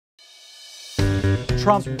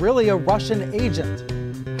Trump really a Russian agent,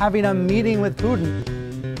 having a meeting with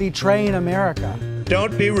Putin, betraying America?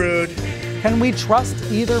 Don't be rude. Can we trust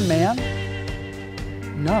either man?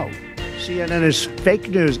 No. CNN is fake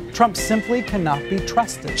news. Trump simply cannot be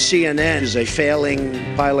trusted. CNN is a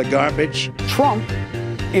failing pile of garbage. Trump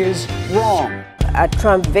is wrong. A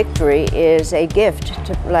Trump victory is a gift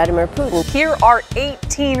to Vladimir Putin. Here are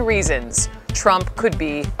 18 reasons Trump could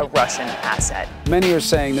be a Russian asset. Many are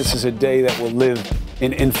saying this is a day that will live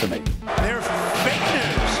in infamy. They're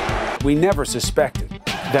fake news. We never suspected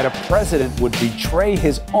that a president would betray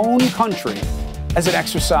his own country as an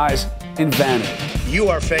exercise in vanity. You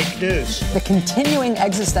are fake news. The continuing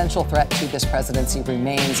existential threat to this presidency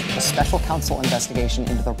remains a special counsel investigation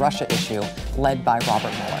into the Russia issue led by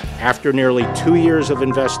Robert Mueller. After nearly 2 years of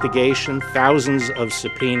investigation, thousands of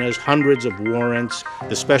subpoenas, hundreds of warrants,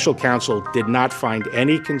 the special counsel did not find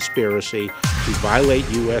any conspiracy to violate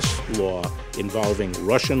U.S. law involving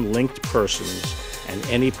Russian-linked persons and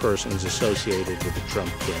any persons associated with the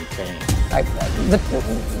Trump campaign.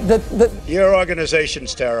 Your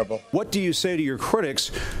organization's terrible. What do you say to your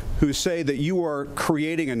critics who say that you are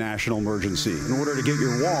creating a national emergency in order to get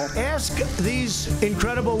your wall? Ask these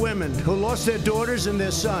incredible women who lost their daughters and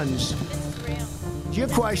their sons. Your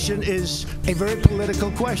question is a very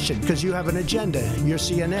political question because you have an agenda. You're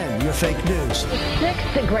CNN. You're fake news. A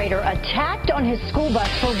sixth grader attacked on his school bus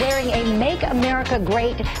for wearing a Make America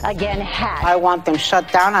Great Again hat. I want them shut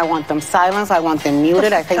down. I want them silenced. I want them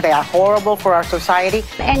muted. I think they are horrible for our society.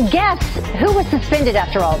 And guess who was suspended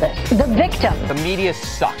after all this? The victim. The media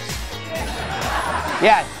sucks.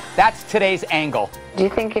 Yeah, that's today's angle. Do you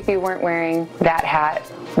think if you weren't wearing that hat,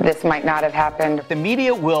 this might not have happened? The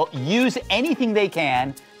media will use anything they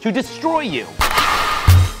can to destroy you.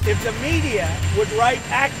 If the media would write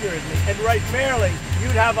accurately and write fairly,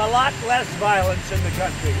 you'd have a lot less violence in the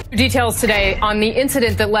country. Details today on the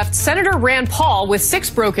incident that left Senator Rand Paul with 6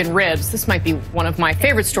 broken ribs. This might be one of my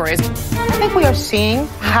favorite stories. I think we are seeing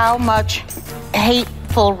how much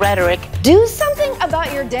hateful rhetoric. Do something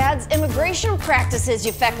about your dad's immigration practices,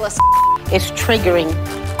 you feckless. Is triggering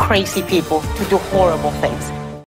crazy people to do horrible things.